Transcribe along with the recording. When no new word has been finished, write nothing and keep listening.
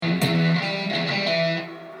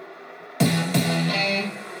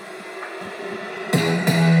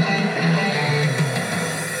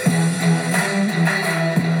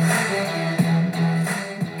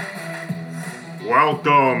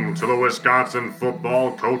Welcome to the Wisconsin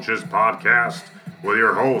Football Coaches Podcast with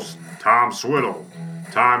your hosts, Tom Swiddle,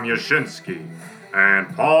 Tom Yashinsky,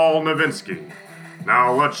 and Paul Novinsky.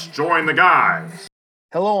 Now let's join the guys.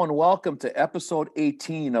 Hello and welcome to episode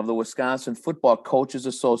 18 of the Wisconsin Football Coaches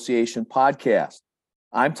Association podcast.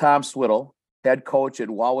 I'm Tom Swiddle, head coach at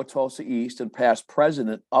Wauwatosa East and past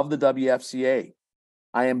president of the WFCA.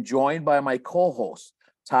 I am joined by my co-host,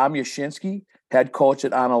 Tom Yashinsky, head coach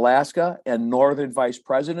at Onalaska and northern vice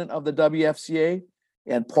president of the WFCA,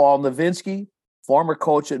 and Paul Novinsky, former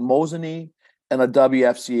coach at Mosinee and a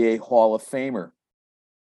WFCA Hall of Famer.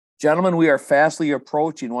 Gentlemen, we are fastly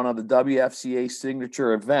approaching one of the WFCA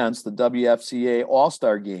signature events, the WFCA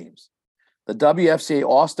All-Star Games. The WFCA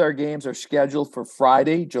All-Star Games are scheduled for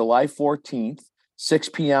Friday, July 14th, 6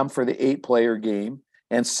 p.m. for the 8-player game,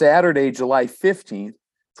 and Saturday, July 15th,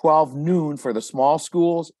 12 noon for the small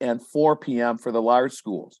schools and 4 p.m. for the large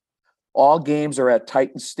schools. All games are at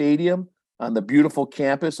Titan Stadium on the beautiful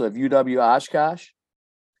campus of UW-Oshkosh.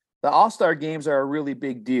 The All-Star Games are a really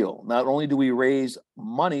big deal. Not only do we raise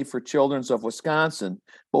money for children of Wisconsin,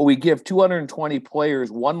 but we give 220 players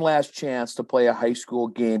one last chance to play a high school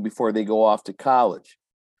game before they go off to college.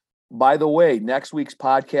 By the way, next week's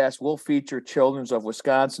podcast will feature Children of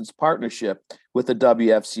Wisconsin's partnership with the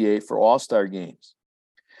WFCA for All-Star Games.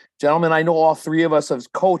 Gentlemen, I know all three of us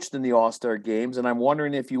have coached in the All-Star Games, and I'm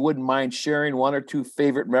wondering if you wouldn't mind sharing one or two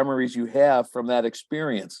favorite memories you have from that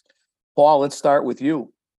experience. Paul, let's start with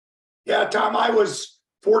you. Yeah, Tom, I was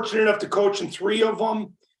fortunate enough to coach in three of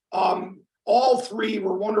them. All three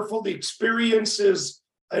were wonderful. The experience is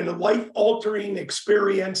a life-altering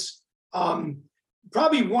experience.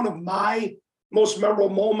 Probably one of my most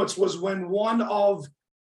memorable moments was when one of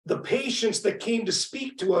the patients that came to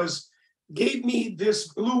speak to us gave me this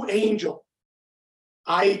blue angel.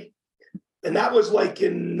 And that was like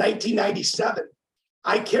in 1997.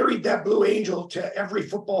 I carried that blue angel to every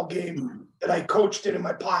football game that I coached in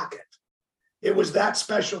my pocket. It was that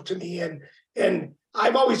special to me. And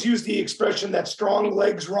I've always used the expression that strong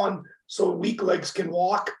legs run so weak legs can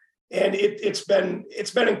walk. And it's been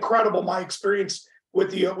incredible, my experience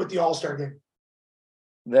with the All-Star game.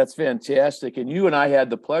 That's fantastic. And you and I had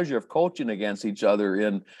the pleasure of coaching against each other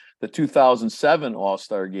in the 2007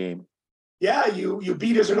 All-Star game. Yeah, you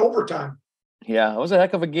beat us in overtime. Yeah, it was a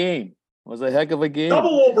heck of a game.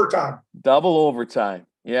 Double overtime.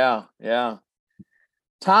 Yeah.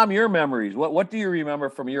 Tom, your memories. What do you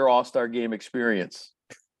remember from your All-Star game experience?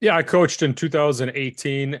 Yeah, I coached in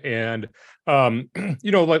 2018, and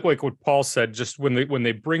like what Paul said, just when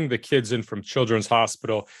they bring the kids in from Children's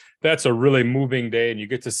Hospital, that's a really moving day, and you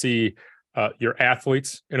get to see your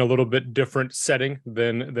athletes in a little bit different setting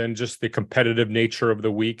than just the competitive nature of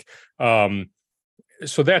the week.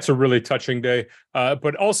 So that's a really touching day,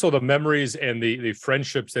 but also the memories and the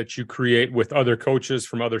friendships that you create with other coaches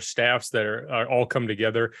from other staffs that are all come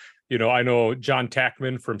together. You know, I know John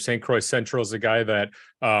Tackman from St. Croix Central is a guy that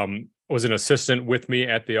was an assistant with me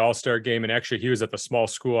at the All-Star game. And actually he was at the small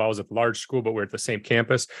school. I was at the large school, but we're at the same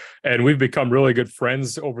campus. And we've become really good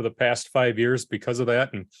friends over the past 5 years because of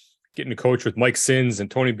that. And getting to coach with Mike Sins and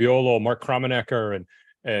Tony Biolo, Mark Kromenecker,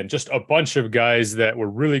 and just a bunch of guys that were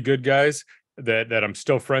really good guys that I'm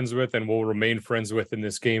still friends with and will remain friends with in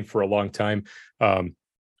this game for a long time.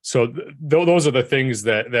 So those are the things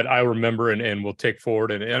that I remember and will take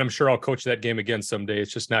forward. And I'm sure I'll coach that game again someday.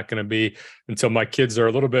 It's just not going to be until my kids are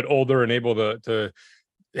a little bit older and able to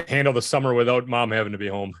handle the summer without mom having to be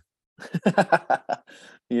home.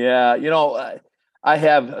 Yeah. I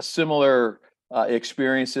have similar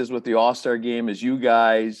experiences with the All-Star game as you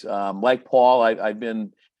guys. Like Paul, I've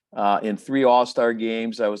been in 3 All-Star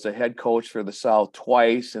games. I was the head coach for the South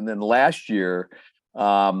twice. And then last year,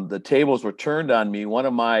 the tables were turned on me. One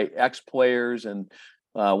of my ex-players and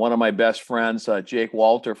one of my best friends, Jake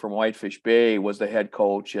Walter from Whitefish Bay, was the head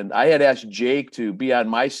coach. And I had asked Jake to be on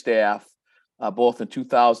my staff both in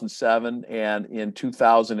 2007 and in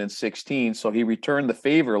 2016. So he returned the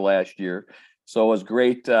favor last year. So it was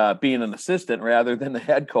great being an assistant rather than the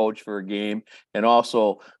head coach for a game, and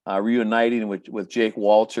also reuniting with Jake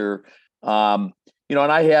Walter. And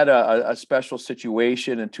I had a special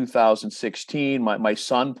situation in 2016. My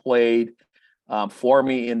son played for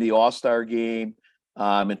me in the All-Star game.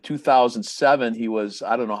 In 2007, he was,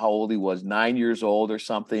 I don't know how old he was, 9 years old or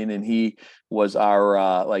something. And he was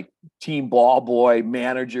our team ball boy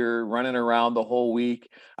manager, running around the whole week.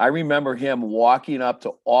 I remember him walking up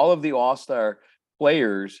to all of the All-Star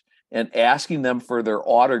players and asking them for their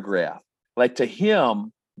autograph. Like, to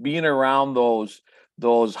him, being around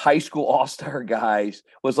those high school All-Star guys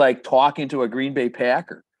was like talking to a Green Bay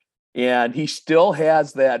Packer. And he still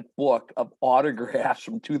has that book of autographs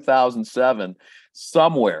from 2007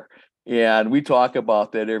 somewhere. And we talk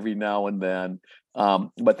about that every now and then.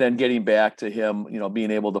 But then getting back to him,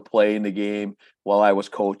 being able to play in the game while I was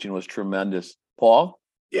coaching was tremendous. Paul?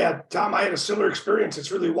 Yeah, Tom, I had a similar experience.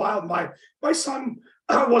 It's really wild. My son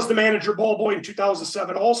was the manager ball boy in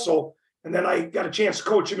 2007 also. And then I got a chance to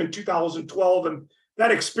coach him in 2012. And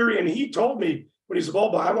that experience, he told me when he's a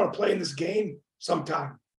ball boy, I want to play in this game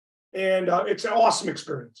sometime. And it's an awesome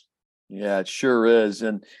experience. Yeah, it sure is.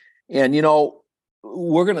 And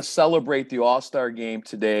we're going to celebrate the All-Star game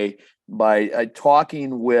today by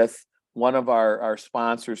talking with one of our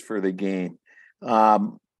sponsors for the game.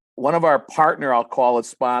 One of our partner, I'll call it,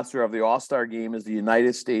 sponsor of the All-Star game is the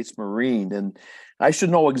United States Marine. And I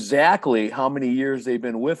should know exactly how many years they've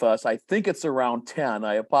been with us. I think it's around 10.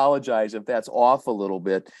 I apologize if that's off a little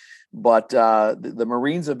bit. But the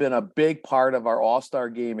Marines have been a big part of our All-Star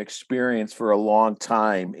game experience for a long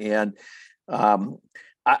time. And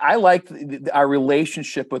I like our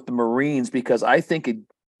relationship with the Marines because I think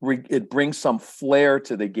it brings some flair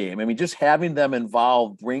to the game. I mean, just having them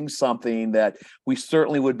involved brings something that we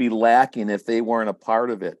certainly would be lacking if they weren't a part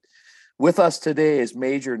of it. With us today is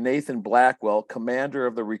Major Nathan Blackwell, commander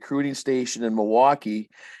of the recruiting station in Milwaukee.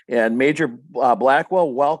 And Major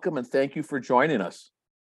Blackwell, welcome and thank you for joining us.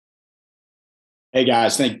 Hey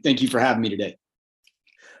guys, thank you for having me today.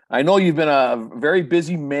 I know you've been a very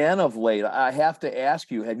busy man of late. I have to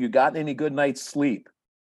ask you, have you gotten any good night's sleep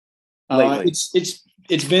lately?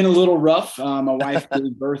 It's been a little rough. My wife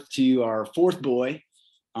gave birth to our fourth boy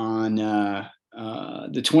on the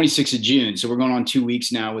 26th of June. So we're going on 2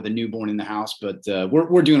 weeks now with a newborn in the house, but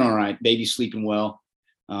we're doing all right. Baby's sleeping well.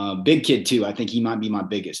 Big kid too. I think he might be my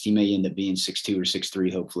biggest. He may end up being 6'2" or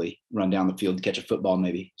 6'3", hopefully run down the field to catch a football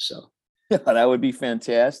maybe. So that would be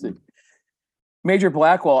fantastic. Major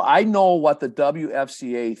Blackwell, I know what the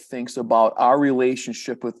WFCA thinks about our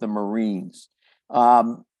relationship with the Marines.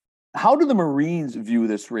 How do the Marines view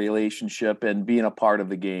this relationship and being a part of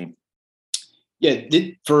the game? Yeah,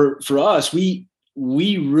 for us, we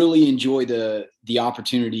really enjoy the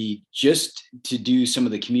opportunity just to do some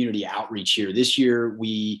of the community outreach here. This year,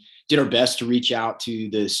 we did our best to reach out to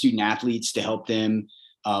the student athletes to help them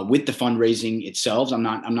with the fundraising itself. I'm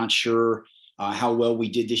not sure how well we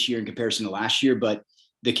did this year in comparison to last year, but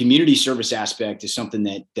the community service aspect is something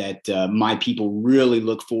that my people really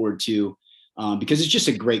look forward to because it's just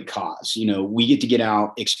a great cause. We get to get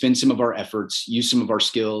out, expend some of our efforts, use some of our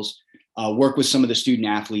skills, work with some of the student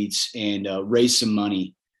athletes, and raise some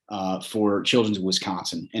money for children of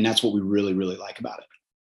Wisconsin, and that's what we really, really like about it.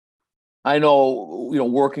 I know,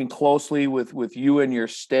 working closely with you and your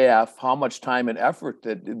staff, how much time and effort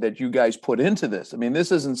that you guys put into this. I mean,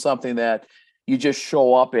 this isn't something that you just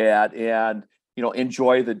show up at and,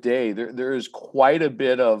 enjoy the day. There is quite a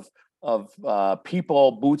bit of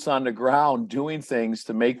people, boots on the ground, doing things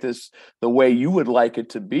to make this the way you would like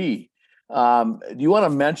it to be. Do you want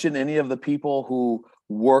to mention any of the people who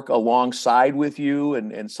work alongside with you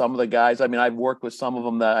and some of the guys? I mean, I've worked with some of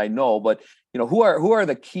them that I know, but who are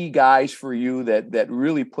the key guys for you that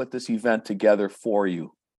really put this event together for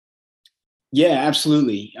you? Yeah,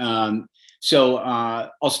 absolutely. So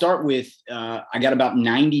I'll start with, I got about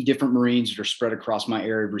 90 different Marines that are spread across my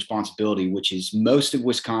area of responsibility, which is most of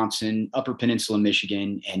Wisconsin, Upper Peninsula,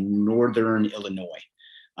 Michigan, and Northern Illinois,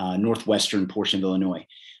 northwestern portion of Illinois.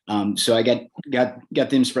 So I got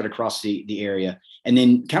them spread across the area. And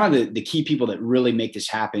then kind of the key people that really make this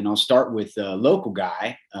happen, I'll start with a local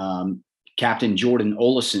guy, Captain Jordan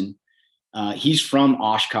Olison. He's from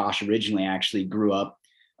Oshkosh originally, actually grew up,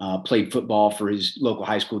 played football for his local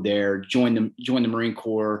high school there, joined the Marine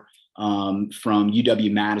Corps from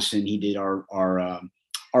UW-Madison. He did our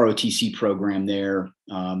ROTC program there,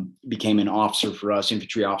 became an officer for us,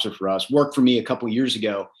 infantry officer for us, worked for me a couple of years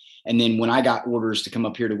ago. And then when I got orders to come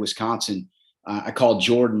up here to Wisconsin, I called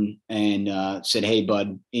Jordan and said, "Hey,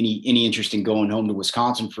 bud, any interest in going home to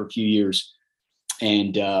Wisconsin for a few years?"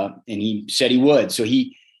 And he said he would. So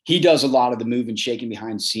he does a lot of the moving, shaking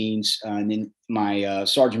behind the scenes. And then my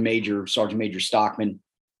Sergeant Major Stockman,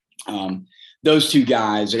 those two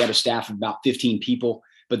guys, I got a staff of about 15 people,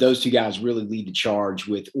 but those two guys really lead the charge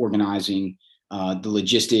with organizing the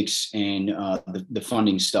logistics and the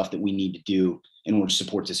funding stuff that we need to do in order to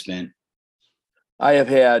support this event. I have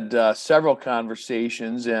had several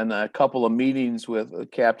conversations and a couple of meetings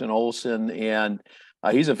with Captain Olson, and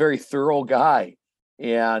he's a very thorough guy.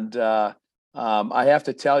 And I have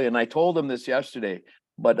to tell you, and I told him this yesterday,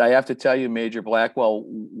 but I have to tell you, Major Blackwell,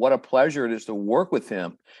 what a pleasure it is to work with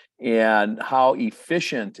him and how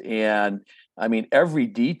efficient and I mean, every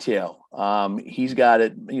detail, he's got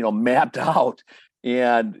it, mapped out,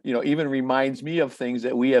 and, even reminds me of things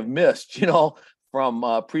that we have missed,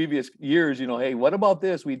 from previous years. Hey, what about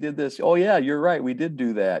this? We did this. Oh yeah, you're right. We did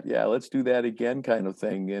do that. Yeah, let's do that again, kind of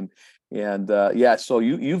thing. And yeah, so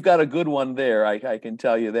you've got a good one there. I can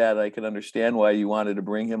tell you that. I can understand why you wanted to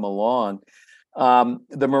bring him along.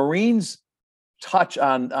 The Marines touch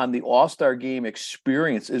on the All-Star game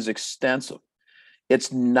experience is extensive.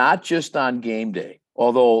 It's not just on game day,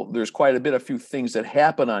 although there's quite a few things that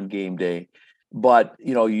happen on game day. But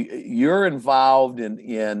you're involved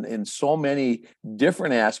in so many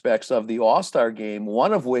different aspects of the All-Star game.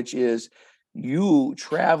 One of which is you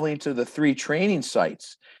traveling to the 3 training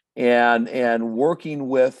sites and working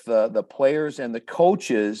with the players and the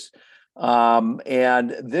coaches.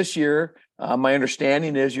 And this year, my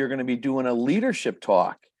understanding is you're going to be doing a leadership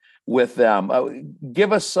talk with them.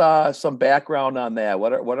 Give us some background on that.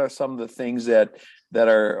 What are some of the things that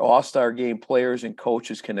our All-Star game players and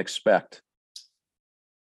coaches can expect?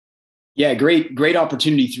 Yeah, great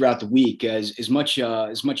opportunity throughout the week. As much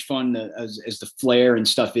fun as the flair and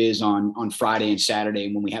stuff is on Friday and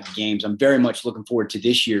Saturday when we have the games, I'm very much looking forward to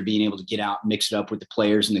this year being able to get out and mix it up with the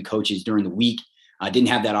players and the coaches during the week. I didn't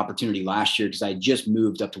have that opportunity last year because I just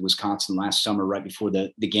moved up to Wisconsin last summer right before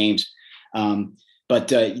the games. But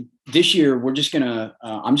this year I'm just gonna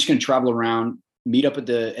travel around, meet up at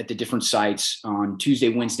the different sites on Tuesday,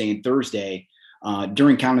 Wednesday, and Thursday.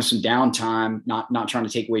 During kind of some downtime, not trying to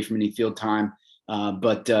take away from any field time,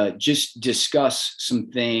 but just discuss some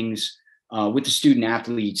things with the student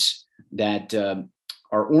athletes that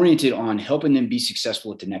are oriented on helping them be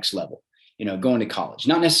successful at the next level. Going to college,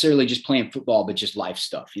 not necessarily just playing football, but just life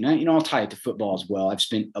stuff. I'll tie it to football as well. I've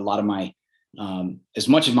spent a lot of my as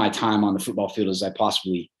much of my time on the football field as I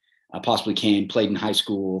possibly can. Played in high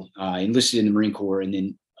school, enlisted in the Marine Corps, and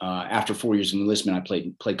then after 4 years of enlistment, I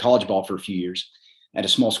played college ball for a few years at a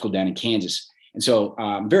small school down in Kansas. And so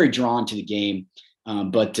I'm very drawn to the game,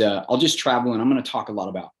 but I'll just travel and I'm going to talk a lot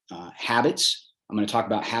about habits. I'm going to talk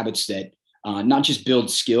about habits that not just build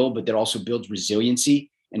skill, but that also builds resiliency,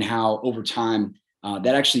 and how over time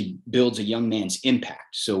that actually builds a young man's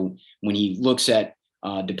impact. So when he looks at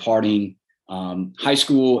departing high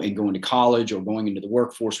school and going to college, or going into the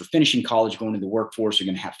workforce, or finishing college, going into the workforce, or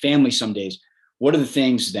going to have family some days, what are the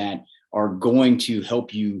things that are going to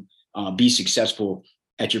help you be successful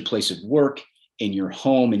at your place of work, in your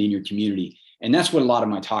home, and in your community? And that's what a lot of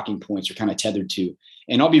my talking points are kind of tethered to.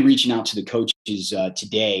 And I'll be reaching out to the coaches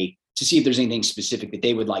today to see if there's anything specific that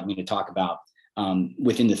they would like me to talk about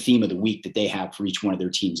within the theme of the week that they have for each one of their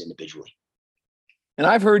teams individually. And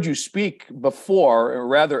I've heard you speak before,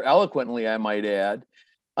 rather eloquently, I might add,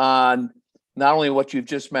 on not only what you've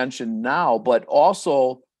just mentioned now, but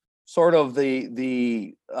also sort of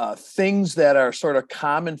the things that are sort of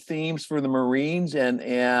common themes for the Marines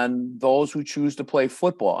and those who choose to play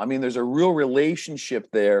football. I mean, there's a real relationship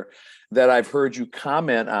there that I've heard you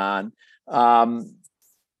comment on.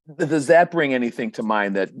 Does that bring anything to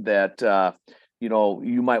mind that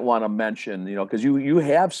you might want to mention? Because you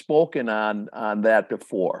have spoken on that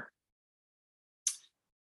before.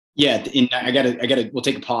 Yeah, and we'll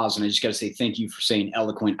take a pause, and I just gotta say thank you for saying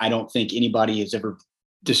eloquent. I don't think anybody has ever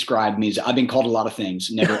described me as, I've been called a lot of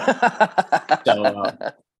things, never. So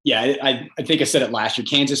yeah, I think I said it last year.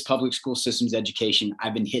 Kansas public school systems education,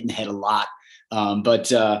 I've been hitting the head a lot, but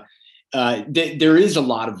there is a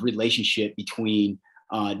lot of relationship between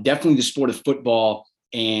definitely the sport of football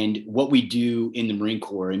and what we do in the Marine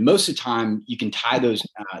Corps. And most of the time you can tie those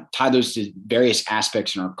to various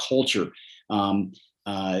aspects in our culture.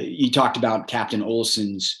 You talked about Captain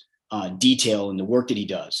Olson's detail and the work that he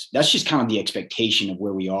does. That's just kind of the expectation of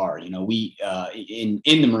where we are. We in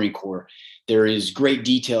the Marine Corps, there is great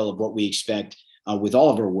detail of what we expect with all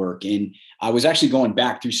of our work. And I was actually going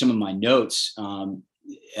back through some of my notes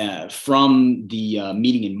from the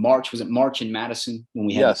meeting in March. Was it March in Madison when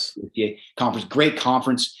we had the WFCA conference? Great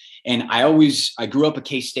conference. And I grew up a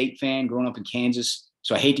K-State fan growing up in Kansas.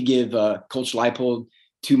 So I hate to give Coach Leipold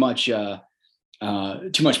too much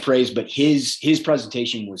praise, but his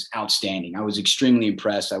presentation was outstanding. I was extremely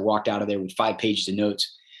impressed. I walked out of there with 5 pages of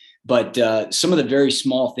notes. But some of the very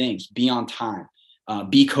small things: be on time,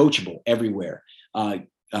 be coachable everywhere,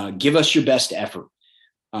 give us your best effort,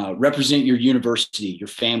 represent your university, your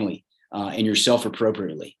family, and yourself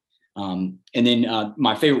appropriately. And then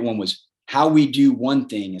my favorite one was, how we do one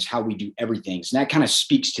thing is how we do everything. So that kind of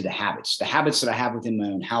speaks to the habits. The habits that I have within my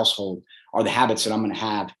own household are the habits that I'm going to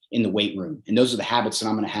have in the weight room. And those are the habits that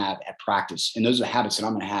I'm going to have at practice. And those are the habits that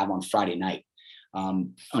I'm going to have on Friday night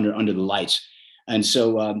under the lights. And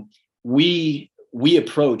so we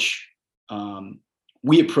approach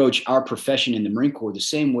we approach our profession in the Marine Corps the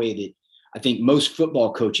same way that I think most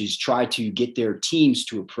football coaches try to get their teams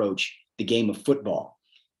to approach the game of football.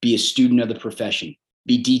 Be a student of the profession,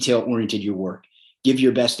 be detail-oriented your work, give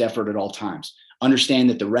your best effort at all times. Understand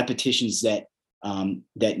that the repetitions that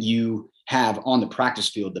you have on the practice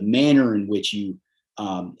field, the manner in which you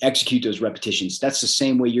execute those repetitions, that's the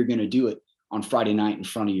same way you're going to do it on Friday night in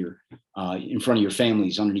front of your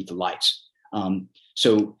families underneath the lights.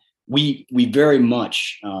 So we very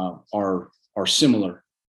much are similar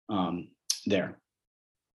there.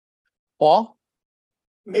 Paul?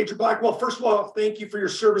 Major Blackwell, first of all, thank you for your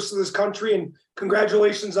service to this country and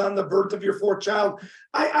congratulations on the birth of your fourth child.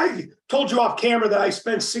 I told you off camera that I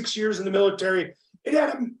spent 6 years in the military. It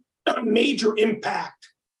had a major impact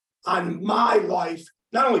on my life,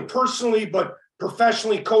 not only personally, but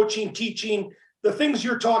professionally, coaching, teaching, the things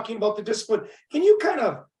you're talking about, the discipline. Can you kind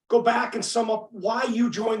of go back and sum up why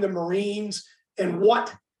you joined the Marines and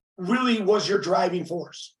what really was your driving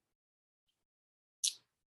force?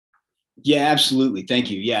 Yeah, absolutely.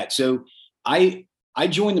 Thank you. Yeah. So I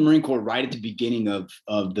joined the Marine Corps right at the beginning of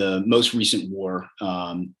the most recent war.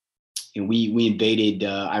 And we invaded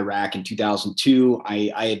Iraq in 2002.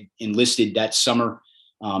 I had enlisted that summer,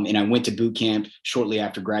 and I went to boot camp shortly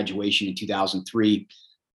after graduation in 2003.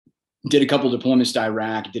 Did a couple deployments to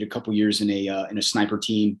Iraq. Did a couple years in a sniper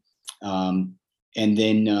team, and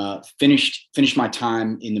then finished my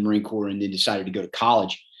time in the Marine Corps, and then decided to go to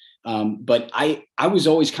college. But I was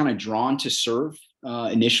always kind of drawn to serve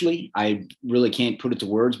initially. I really can't put it to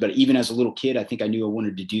words, but even as a little kid, I think I knew I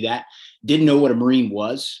wanted to do that. Didn't know what a Marine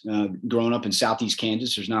was. Growing up in Southeast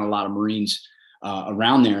Kansas, there's not a lot of Marines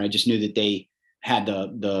around there. I just knew that they had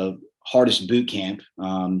the hardest boot camp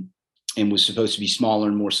and was supposed to be smaller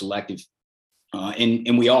and more selective.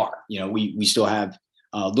 And we are, we still have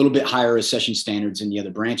a little bit higher accession standards than the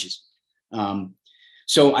other branches.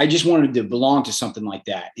 So I just wanted to belong to something like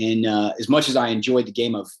that. And as much as I enjoyed the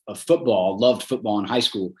game of football, loved football in high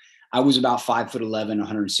school, I was about 5'11",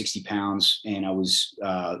 160 pounds, and I was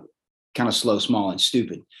kind of slow, small, and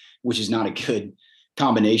stupid, which is not a good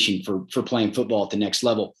combination for playing football at the next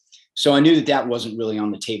level. So I knew that wasn't really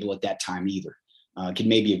on the table at that time either. Could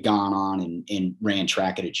maybe have gone on and ran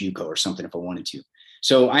track at a JUCO or something if I wanted to.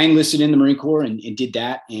 So I enlisted in the Marine Corps and did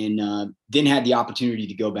that, and then had the opportunity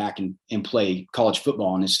to go back and play college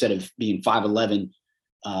football. And instead of being 5'11",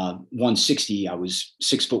 160, I was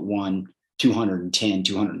 6'1", 210,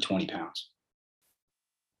 220 pounds.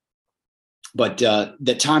 But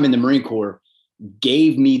that time in the Marine Corps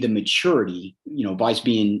gave me the maturity, by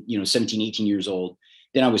being, 17, 18 years old.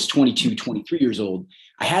 Then I was 22, 23 years old.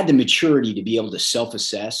 I had the maturity to be able to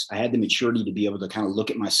self-assess. I had the maturity to be able to kind of look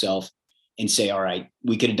at myself and say, all right,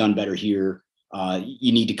 we could have done better here.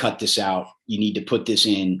 You need to cut this out. You need to put this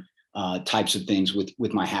in, types of things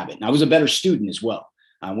with my habit. And I was a better student as well.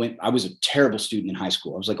 I was a terrible student in high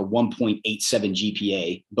school. I was like a 1.87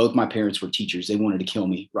 GPA. Both my parents were teachers. They wanted to kill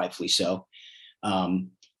me, rightfully so.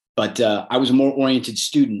 But I was a more oriented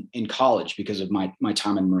student in college because of my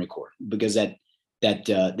time in the Marine Corps, because that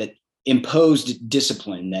imposed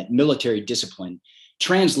discipline, that military discipline,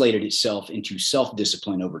 translated itself into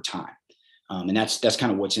self-discipline over time. And that's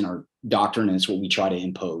kind of what's in our doctrine, and it's what we try to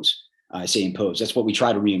impose. I say impose. That's what we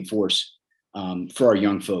try to reinforce for our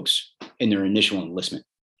young folks in their initial enlistment.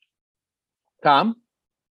 Tom?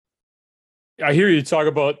 I hear you talk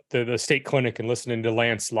about the state clinic and listening to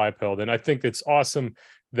Lance Leipold, and I think it's awesome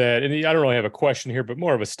that, and I don't really have a question here, but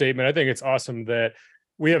more of a statement. I think it's awesome that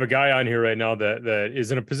we have a guy on here right now that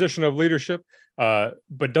is in a position of leadership,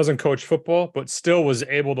 but doesn't coach football, but still was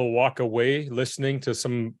able to walk away listening to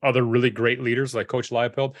some other really great leaders like Coach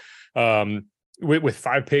Leipold with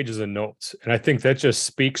 5 pages of notes. And I think that just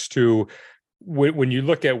speaks to when you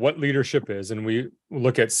look at what leadership is, and we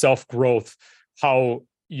look at self-growth, how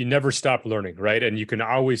you never stop learning, right? And you can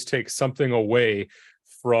always take something away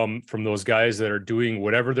from those guys that are doing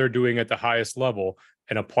whatever they're doing at the highest level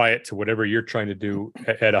and apply it to whatever you're trying to do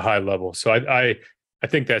at a high level. So I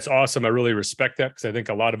think that's awesome. I really respect that, because I think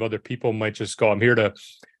a lot of other people might just go, I'm here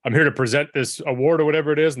to present this award or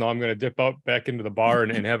whatever it is. Now I'm going to dip out back into the bar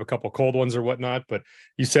and have a couple cold ones or whatnot. But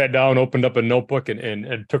you sat down, opened up a notebook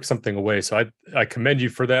and took something away. So I commend you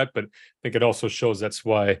for that. But I think it also shows that's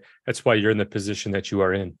why you're in the position that you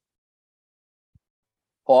are in.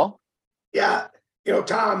 Paul? Yeah.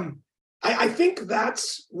 Tom, I think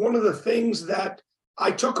that's one of the things that I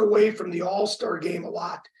took away from the All-Star game a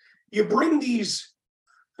lot. You bring these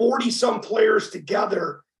 40-some players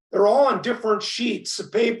together. They're all on different sheets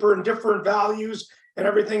of paper and different values and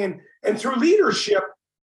everything. And through leadership,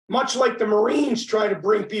 much like the Marines try to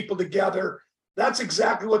bring people together, That's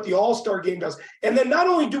exactly what the All-Star game does. And then not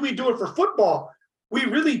only do we do it for football, we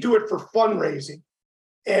really do it for fundraising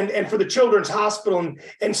and for the Children's Hospital.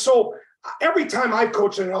 And so every time I've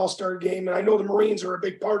coached in an All-Star game, and I know the Marines are a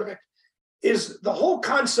big part of it, is the whole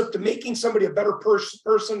concept of making somebody a better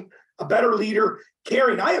person, a better leader,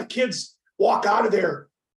 caring. I have kids walk out of there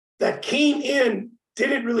that came in,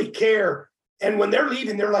 didn't really care. And when they're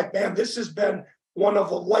leaving, they're like, man, this has been one of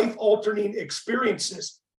the life-altering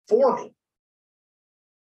experiences for me.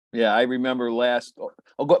 Yeah, I remember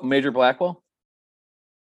Major Blackwell.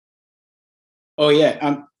 Oh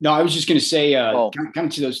yeah. No, I was just going to say, kind of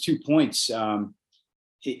to those 2 points.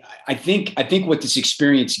 I think what this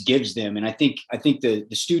experience gives them, and I think the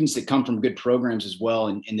students that come from good programs as well,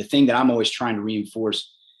 and the thing that I'm always trying to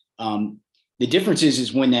reinforce, the difference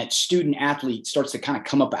is when that student athlete starts to kind of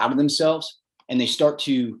come up out of themselves and they start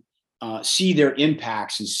to see their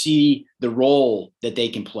impacts and see the role that they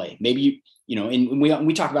can play. Maybe and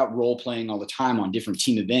we talk about role playing all the time on different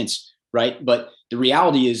team events, right? But the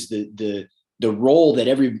reality is the role that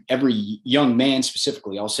every young man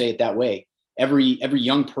specifically, I'll say it that way, every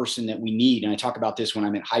young person that we need, and I talk about this when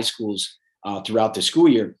I'm at high schools throughout the school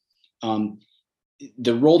year,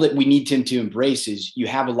 the role that we need them to embrace is you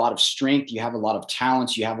have a lot of strength, you have a lot of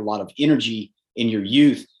talents, you have a lot of energy in your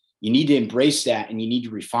youth. You need to embrace that and you need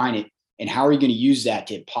to refine it. And how are you going to use that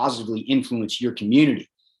to positively influence your community?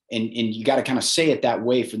 And you got to kind of say it that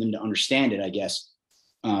way for them to understand it, I guess,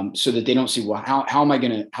 so that they don't say, well, how am I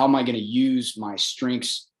going to use my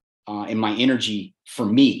strengths and my energy for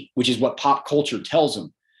me, which is what pop culture tells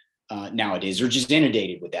them nowadays. They're just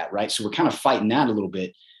inundated with that, right? So we're kind of fighting that a little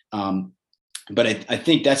bit. But I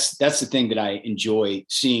think that's the thing that I enjoy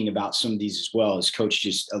seeing about some of these as well, as Coach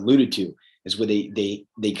just alluded to, is where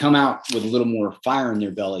they come out with a little more fire in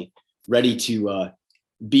their belly, ready to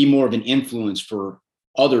be more of an influence for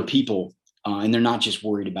other people, and they're not just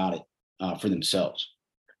worried about it for themselves.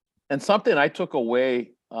 And something I took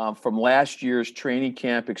away from last year's training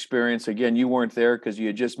camp experience, again, you weren't there because you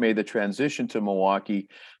had just made the transition to Milwaukee,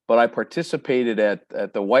 but I participated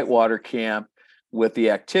at the Whitewater camp with the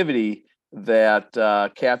activity that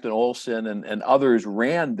Captain Olson and others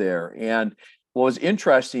ran there. And what was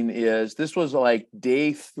interesting is this was like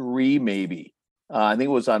day 3, maybe. I think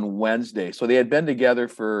it was on Wednesday. So they had been together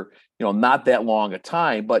for, not that long a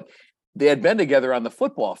time, but they had been together on the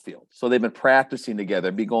football field. So they've been practicing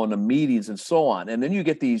together, be going to meetings and so on. And then you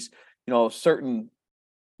get these, certain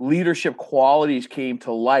leadership qualities came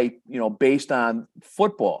to light, based on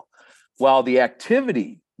football. While the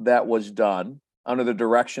activity that was done under the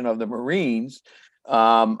direction of the Marines,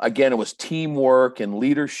 again, it was teamwork and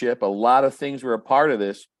leadership. A lot of things were a part of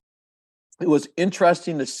this. It was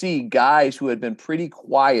interesting to see guys who had been pretty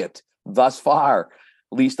quiet thus far,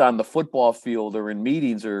 at least on the football field or in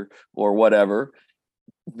meetings or whatever.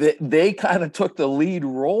 They kind of took the lead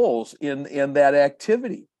roles in that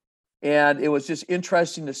activity. And it was just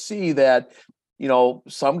interesting to see that,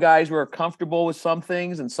 some guys were comfortable with some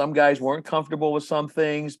things and some guys weren't comfortable with some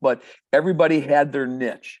things, but everybody had their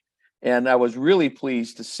niche. And I was really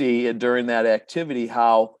pleased to see during that activity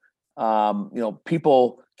how,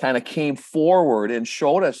 people kind of came forward and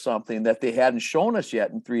showed us something that they hadn't shown us yet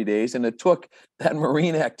in 3 days. And it took that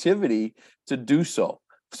Marine activity to do so.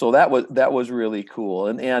 So that was really cool.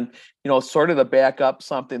 And sort of to back up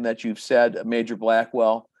something that you've said, Major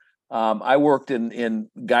Blackwell, I worked in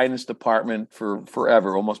guidance department for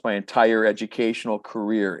forever, almost my entire educational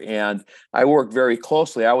career. And I worked very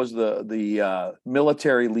closely. I was the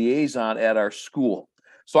military liaison at our school.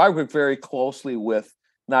 So I worked very closely with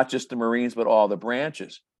not just the Marines, but all the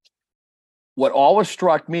branches. What always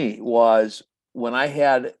struck me was when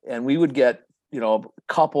we would get, a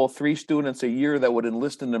couple, 3 students a year that would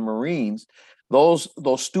enlist in the Marines, those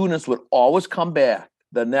students would always come back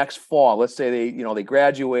the next fall. Let's say they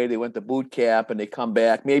graduated, they went to boot camp and they come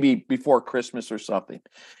back maybe before Christmas or something.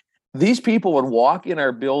 These people would walk in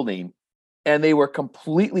our building and they were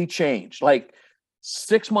completely changed. Like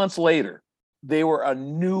 6 months later, they were a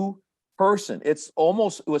new person. It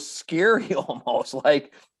was scary almost,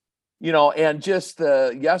 like, and just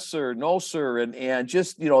the yes sir, no sir, and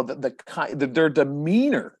just their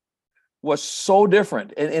demeanor was so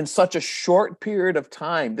different. And in such a short period of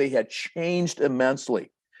time, they had changed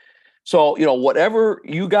immensely. So, whatever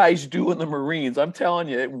you guys do in the Marines, I'm telling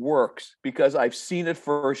you, it works because I've seen it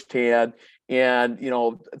firsthand. And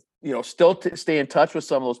still stay in touch with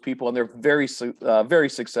some of those people, and they're very, very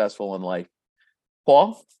successful in life.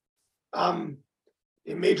 Paul?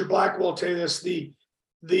 Major Blackwell will tell you this,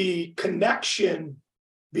 the connection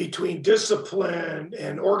between discipline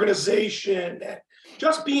and organization and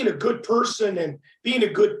just being a good person and being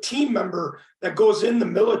a good team member that goes in the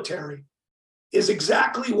military is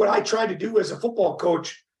exactly what I tried to do as a football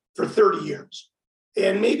coach for 30 years.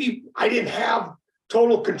 And maybe I didn't have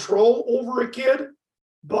total control over a kid,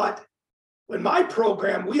 but in my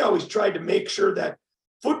program, we always tried to make sure that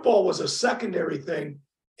football was a secondary thing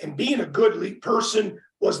and being a good person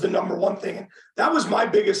was the number one thing. And that was my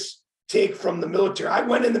biggest take from the military. I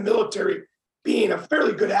went in the military being a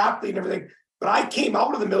fairly good athlete and everything, but I came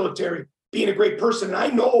out of the military being a great person. And I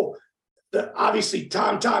know that obviously,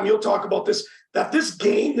 Tom, you'll talk about this, that this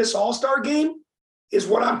game, this all-star game is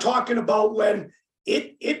what I'm talking about when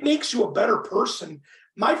it makes you a better person.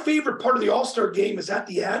 My favorite part of the all-star game is at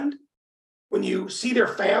the end when you see their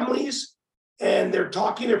families and they're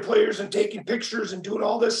talking to their players and taking pictures and doing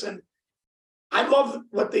all this. And I love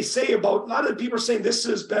what they say about, a lot of the people are saying this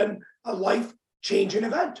has been a life-changing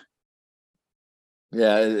event.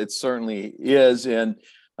 Yeah, it certainly is. And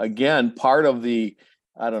again, part of the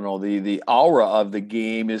aura of the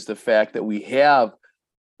game is the fact that we have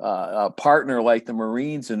a partner like the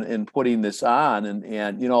Marines in putting this on. And,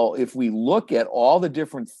 if we look at all the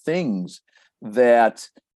different things that,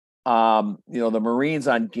 the Marines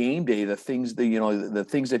on game day, the things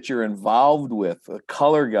that you're involved with, the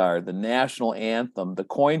color guard, the national anthem, the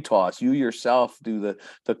coin toss, you yourself do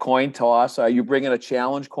the coin toss. Are you bringing a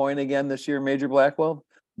challenge coin again this year, Major Blackwell?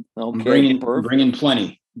 Okay, bringing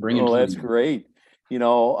plenty. That's great.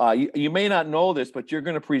 You may not know this, but you're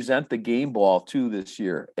going to present the game ball too this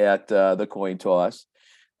year at the coin toss.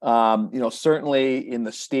 Certainly in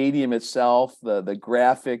the stadium itself, the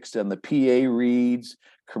graphics and the PA reads,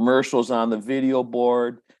 commercials on the video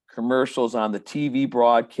board, commercials on the TV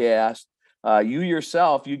broadcast. You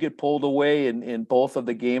yourself, you get pulled away in both of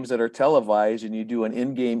the games that are televised, and you do an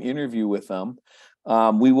in-game interview with them.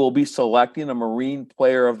 We will be selecting a Marine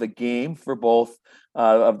player of the game for both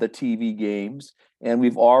of the TV games. And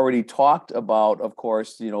we've already talked about, of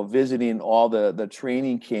course, visiting all the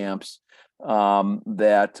training camps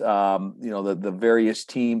that, the various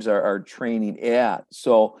teams are training at.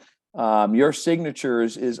 So your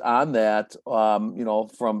signatures is on that,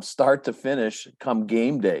 from start to finish come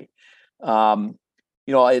game day. And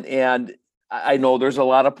I know there's a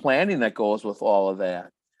lot of planning that goes with all of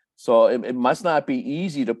that. So it must not be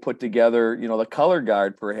easy to put together, the color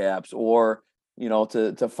guard perhaps, or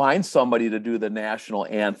to find somebody to do the national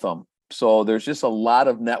anthem. So there's just a lot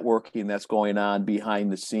of networking that's going on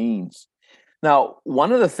behind the scenes. Now,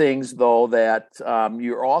 one of the things, though, that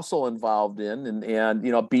you're also involved in,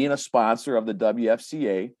 and being a sponsor of the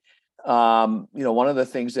WFCA, one of the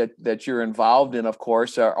things that you're involved in, of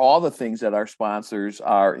course, are all the things that our sponsors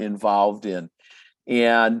are involved in.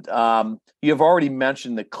 And you've already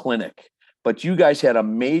mentioned the clinic, but you guys had a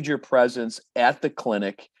major presence at the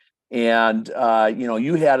clinic. And,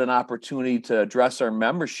 you had an opportunity to address our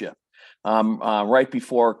membership right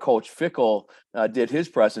before Coach Fickle did his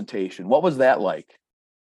presentation. What was that like?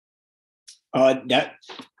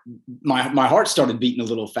 My heart started beating a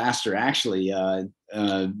little faster, actually,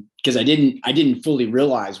 because I didn't fully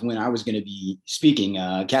realize when I was going to be speaking.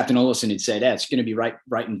 Captain Olison had said, it's going to be right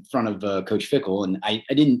in front of Coach Fickle, and I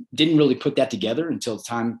didn't really put that together until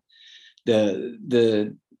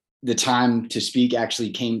the time to speak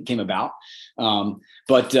actually came about.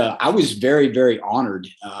 But I was very, very honored,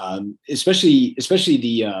 especially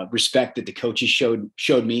the respect that the coaches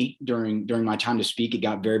showed me during my time to speak. It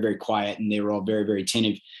got very, very quiet, and they were all very, very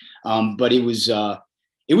attentive. But it was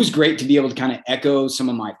great to be able to kind of echo some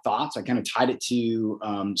of my thoughts. I kind of tied it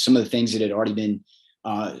to some of the things that had already been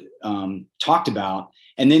talked about,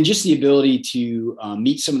 and then just the ability to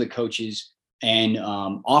meet some of the coaches and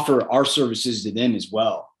offer our services to them as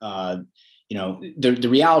well. The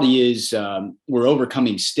reality is we're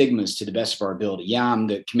overcoming stigmas to the best of our ability. Yeah, I'm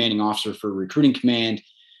the commanding officer for Recruiting Command.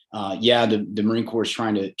 The Marine Corps is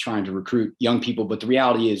trying to recruit young people, but the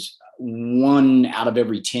reality is 1 out of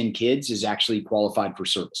every 10 kids is actually qualified for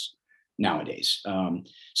service nowadays.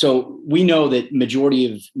 So we know that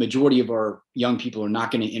majority of our young people are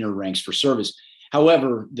not going to enter ranks for service.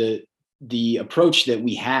 However, the approach that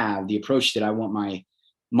we have, the approach that I want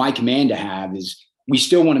my command to have, is we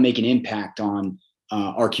still want to make an impact on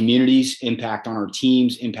our communities, impact on our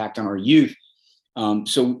teams, impact on our youth.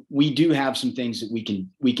 So we do have some things that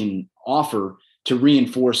we can offer to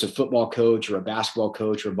reinforce a football coach or a basketball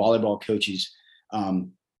coach or a volleyball coach's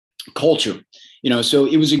culture. So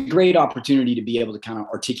it was a great opportunity to be able to kind of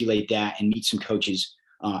articulate that and meet some coaches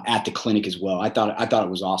at the clinic as well. I thought it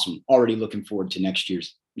was awesome. Already looking forward to next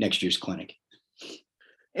year's clinic.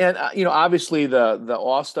 And obviously the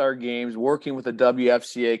All-Star games, working with the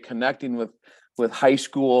WFCA, connecting with high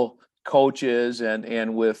school coaches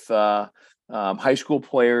and with high school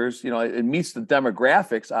players. It meets the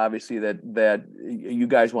demographics, obviously, that you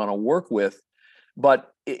guys want to work with.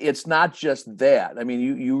 But it's not just that. I mean,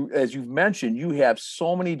 you as you've mentioned, you have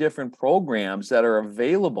so many different programs that are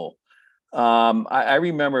available. I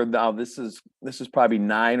remember now, this is probably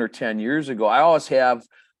 9 or 10 years ago. I always have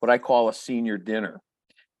what I call a senior dinner.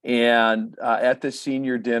 And at the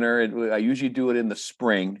senior dinner, I usually do it in the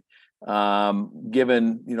spring. Given,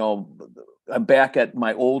 I'm back at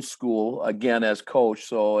my old school again as coach,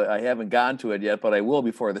 so I haven't gotten to it yet, but I will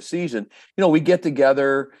before the season. We get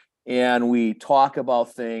together and we talk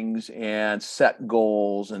about things and set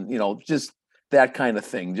goals and, just that kind of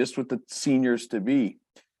thing, just with the seniors to be.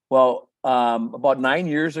 Well, about 9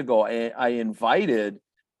 years ago, I invited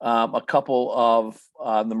a couple of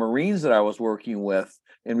the Marines that I was working with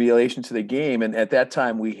in relation to the game. And at that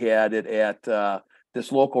time, we had it at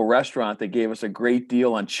this local restaurant that gave us a great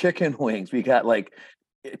deal on chicken wings. We got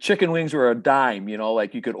chicken wings were a dime,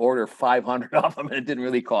 like you could order 500 of them and it didn't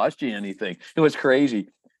really cost you anything. It was crazy.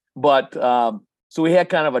 But so we had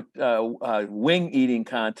kind of a wing eating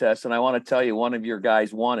contest. And I want to tell you, one of your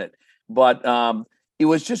guys won it. But it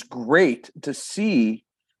was just great to see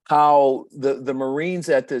how the Marines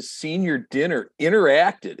at this senior dinner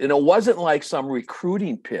interacted. And it wasn't like some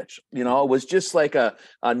recruiting pitch, it was just like a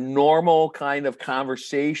normal kind of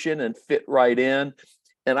conversation and fit right in.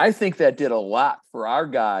 And I think that did a lot for our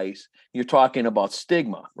guys. You're talking about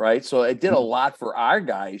stigma, right? So it did a lot for our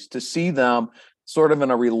guys to see them sort of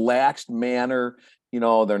in a relaxed manner.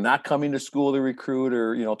 They're not coming to school to recruit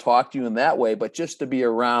or, talk to you in that way, but just to be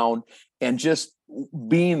around and just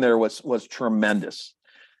being there was tremendous.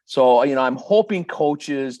 So, I'm hoping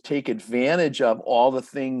coaches take advantage of all the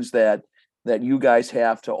things that you guys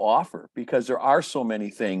have to offer, because there are so many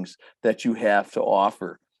things that you have to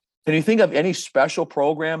offer. Can you think of any special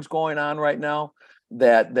programs going on right now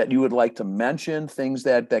that you would like to mention, things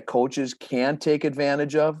that coaches can take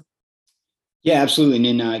advantage of? Yeah, absolutely.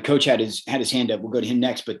 And then Coach had his hand up. We'll go to him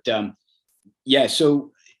next. But yeah,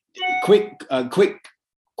 so quick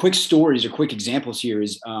stories or quick examples here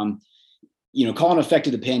is, call and effect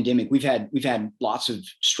of the pandemic. We've had lots of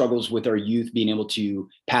struggles with our youth being able to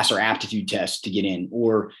pass our aptitude tests to get in,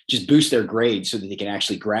 or just boost their grades so that they can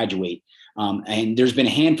actually graduate. And there's been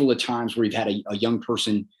a handful of times where we've had a young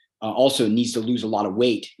person also needs to lose a lot of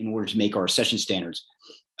weight in order to make our session standards.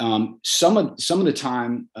 Some of the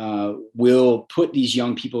time we'll put these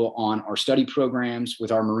young people on our study programs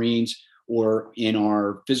with our Marines, or in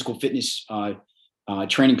our physical fitness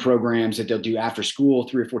training programs that they'll do after school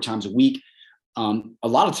 3 or 4 times a week. A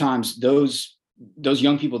lot of times those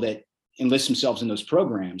young people that enlist themselves in those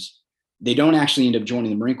programs, they don't actually end up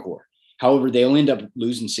joining the Marine Corps. However, they'll end up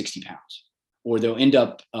losing 60 pounds, or they'll end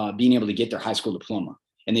up being able to get their high school diploma,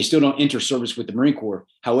 and they still don't enter service with the Marine Corps.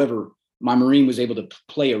 However, my Marine was able to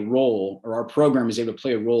play a role, or our program is able to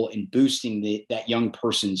play a role in boosting that young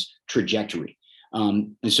person's trajectory.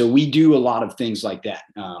 And so we do a lot of things like that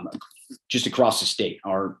just across the state.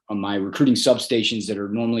 My recruiting substations that are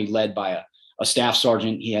normally led by a staff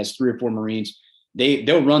sergeant, he has 3 or 4 Marines.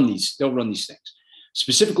 They'll run these things.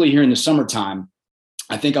 Specifically here in the summertime,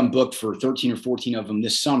 I think I'm booked for 13 or 14 of them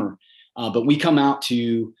this summer. But we come out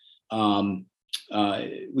to a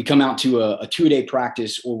 2-a-day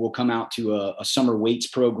practice, or we'll come out to a summer weights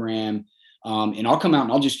program. And I'll come out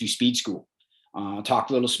and I'll just do speed school. I'll talk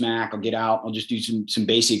a little smack. I'll get out. I'll just do some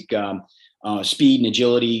basic speed and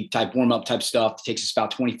agility type warm-up type stuff. It takes us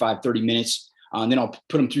about 25, 30 minutes. And then I'll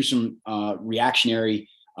put them through some reactionary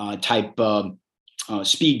type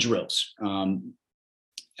speed drills.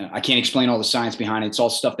 I can't explain all the science behind it. It's all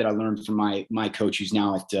stuff that I learned from my coach, who's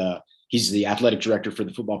now he's the athletic director for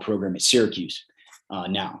the football program at Syracuse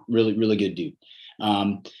now. Really, really good dude.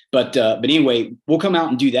 But anyway, we'll come out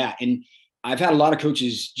and do that. And I've had a lot of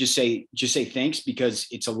coaches just say thanks, because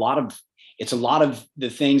it's a lot of the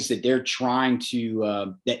things that they're trying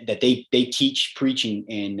to that they teach, preach,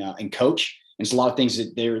 and coach. And it's a lot of things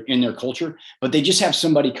that they're in their culture, but they just have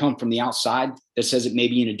somebody come from the outside that says it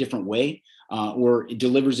maybe in a different way, or it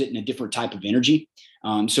delivers it in a different type of energy.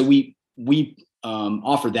 So we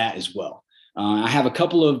offer that as well. I have a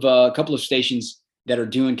couple of stations that are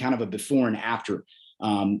doing kind of a before and after.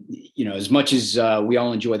 As much as we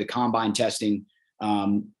all enjoy the combine testing,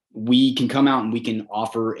 we can come out and we can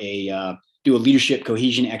offer do a leadership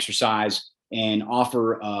cohesion exercise and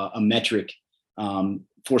offer a metric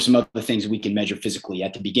for some other things that we can measure physically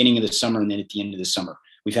at the beginning of the summer and then at the end of the summer.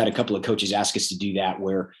 We've had a couple of coaches ask us to do that,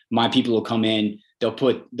 where my people will come in, they'll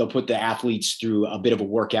put the athletes through a bit of a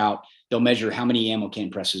workout. They'll measure how many ammo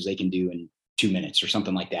can presses they can do in 2 minutes or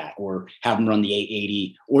something like that, or have them run the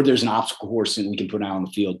 880, or there's an obstacle course that we can put out on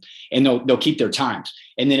the field, and they'll keep their times.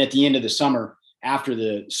 And then at the end of the summer, after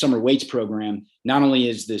the summer weights program, not only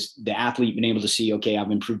is the athlete been able to see, okay, I've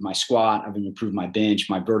improved my squat, I've improved my bench,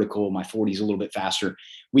 my vertical, my 40 is a little bit faster.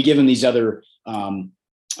 We give them these other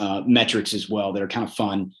metrics as well that are kind of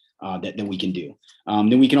fun that we can do.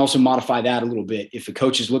 Then we can also modify that a little bit. If a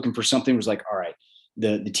coach is looking for something, was like, all right,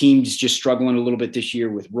 the team's just struggling a little bit this year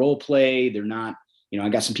with role play. They're not, I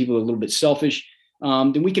got some people that are a little bit selfish.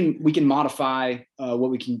 Then we can modify what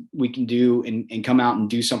we can do and come out and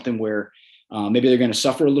do something where maybe they're going to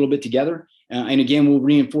suffer a little bit together. And again, we'll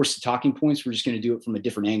reinforce the talking points. We're just going to do it from a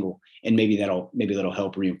different angle, and maybe that'll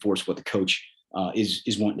help reinforce what the coach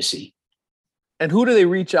is wanting to see. And who do they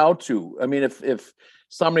reach out to? I mean, if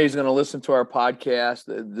somebody's going to listen to our podcast,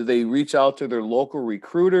 do they reach out to their local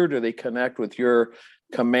recruiter? Do they connect with your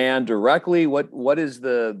command directly? What is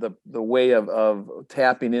the way of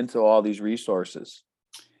tapping into all these resources?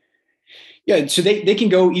 Yeah, so they can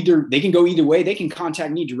go either way. They can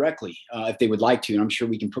contact me directly if they would like to, and I'm sure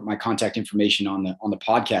we can put my contact information on the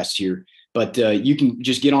podcast here. But you can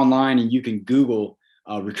just get online and you can Google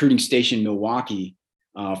recruiting station Milwaukee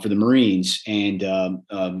for the Marines, and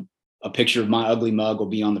a picture of my ugly mug will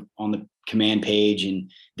be on the command page,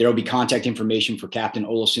 and there'll be contact information for Captain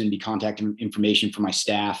Olson, be contact information for my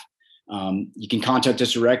staff. You can contact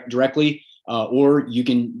us directly. Or you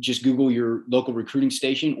can just Google your local recruiting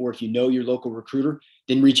station, or if you know your local recruiter,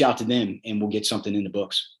 then reach out to them and we'll get something in the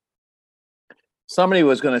books. Somebody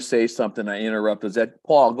was going to say something. I interrupted. Is that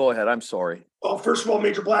Paul? Go ahead. I'm sorry. Well, first of all,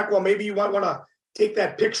 Major Blackwell, maybe you might want to take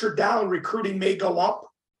that picture down. Recruiting may go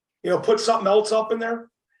up. Put something else up in there.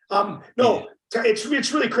 No, it's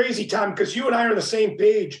really crazy, Tom, because you and I are on the same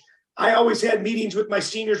page. I always had meetings with my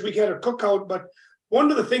seniors. We had a cookout, but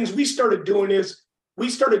one of the things we started doing is we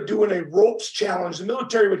started doing a ropes challenge. The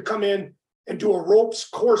military would come in and do a ropes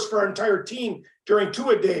course for our entire team during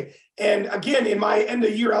two-a-day. And again, in my end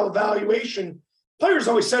of year evaluation, players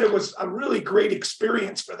always said it was a really great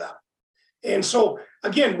experience for them. And so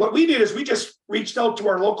again, what we did is we just reached out to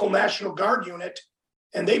our local National Guard unit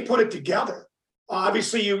and they put it together.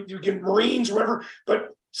 Obviously you get Marines, whatever,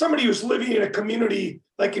 but somebody who's living in a community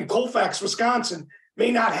like in Colfax, Wisconsin,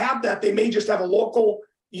 may not have that. They may just have a local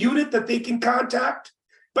unit that they can contact.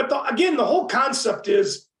 But the whole concept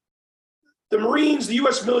is the Marines, the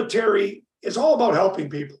U.S. military is all about helping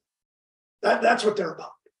people. That's what they're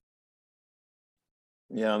about.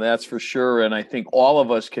 Yeah, that's for sure. And I think all of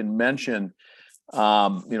us can mention,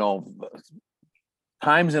 times in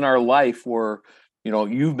our life where,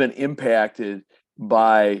 you've been impacted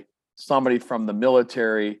by somebody from the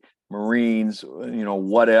military, Marines,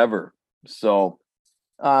 whatever. So,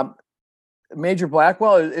 Major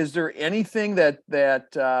Blackwell, is there anything that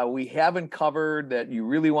we haven't covered that you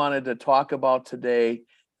really wanted to talk about today?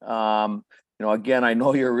 Again, I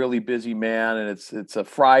know you're a really busy man, and it's a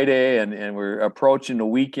Friday, and we're approaching the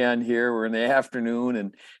weekend here. We're in the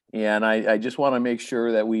afternoon, and I just want to make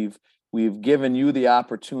sure that we've given you the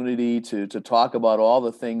opportunity to talk about all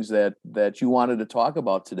the things that you wanted to talk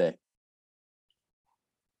about today.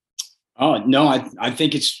 Oh no, I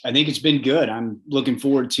think it's been good. I'm looking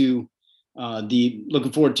forward to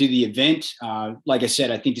the event. Like I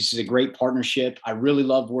said, I think this is a great partnership. I really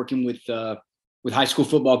love working with high school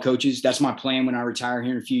football coaches. That's my plan when I retire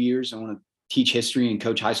here in a few years. I want to teach history and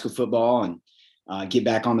coach high school football and get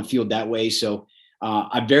back on the field that way. So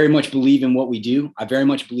I very much believe in what we do. I very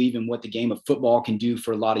much believe in what the game of football can do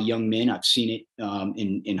for a lot of young men. I've seen it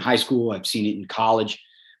in high school. I've seen it in college.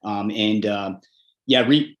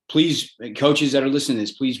 Please, coaches that are listening to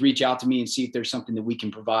this, please reach out to me and see if there's something that we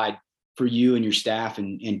can provide for you and your staff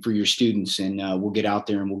and for your students. And we'll get out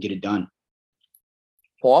there and we'll get it done.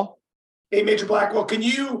 Paul? Hey, Major Blackwell, can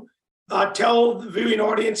you tell the viewing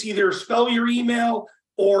audience either spell your email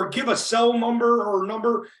or give a cell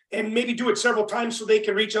number and maybe do it several times so they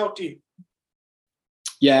can reach out to you?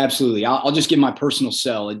 Yeah, absolutely. I'll just give my personal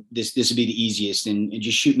cell. This would be the easiest, and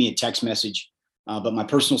just shoot me a text message. But my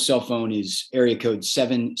personal cell phone is area code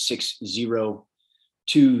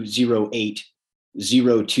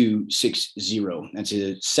 760-208-0260. That's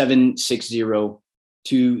a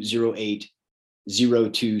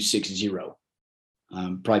 760-208-0260.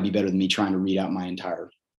 Probably be better than me trying to read out my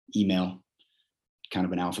entire email, kind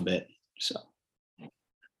of an alphabet. So,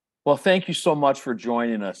 well, thank you so much for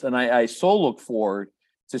joining us, and I so look forward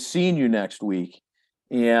to seeing you next week.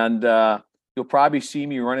 And you'll probably see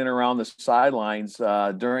me running around the sidelines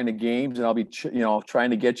during the games, and I'll be trying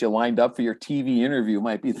to get you lined up for your TV interview.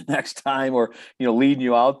 Might be the next time, or leading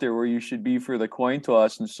you out there where you should be for the coin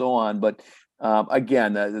toss and so on. But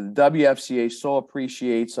Again, the WFCA so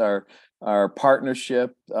appreciates our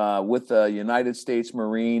partnership with the United States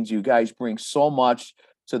Marines. You guys bring so much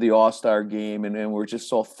to the All-Star game, and we're just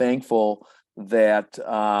so thankful that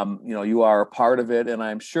you are a part of it. And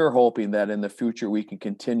I'm sure hoping that in the future we can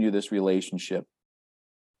continue this relationship.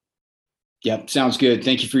 Yep, sounds good.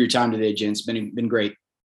 Thank you for your time today, Jen. It's been great.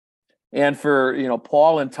 And for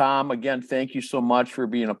Paul and Tom, again, thank you so much for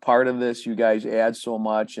being a part of this. You guys add so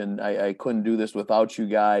much, and I couldn't do this without you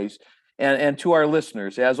guys. And to our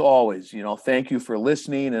listeners, as always, thank you for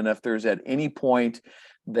listening. And if there's at any point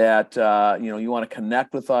that you want to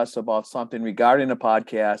connect with us about something regarding the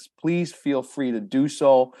podcast, please feel free to do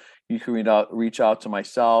so. You can reach out to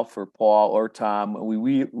myself or Paul or Tom.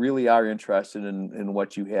 We really are interested in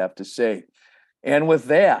what you have to say. And with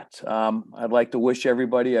that, I'd like to wish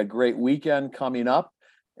everybody a great weekend coming up.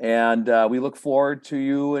 And we look forward to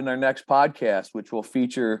you in our next podcast, which will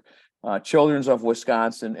feature Children's of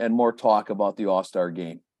Wisconsin and more talk about the All-Star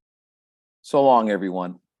game. So long,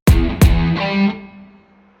 everyone.